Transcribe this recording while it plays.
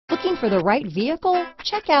Looking for the right vehicle?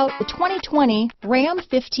 Check out the 2020 Ram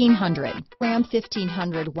 1500. Ram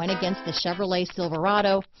 1500 went against the Chevrolet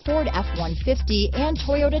Silverado, Ford F-150, and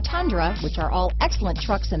Toyota Tundra, which are all excellent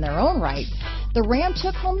trucks in their own right. The Ram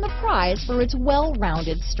took home the prize for its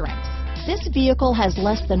well-rounded strengths. This vehicle has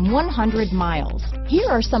less than 100 miles. Here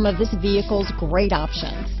are some of this vehicle's great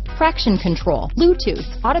options: traction control, Bluetooth,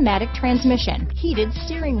 automatic transmission, heated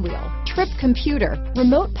steering wheel, trip computer,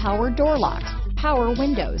 remote power door locks, power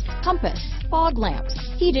windows, compass, fog lamps,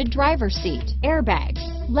 heated driver's seat, airbags,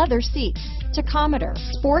 leather seats, tachometer,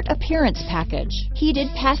 sport appearance package, heated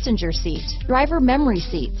passenger seat, driver memory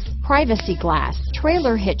seats, privacy glass,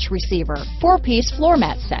 trailer hitch receiver, 4-piece floor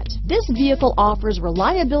mat set. This vehicle offers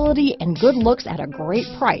reliability and good looks at a great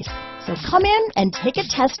price. So come in and take a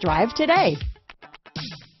test drive today.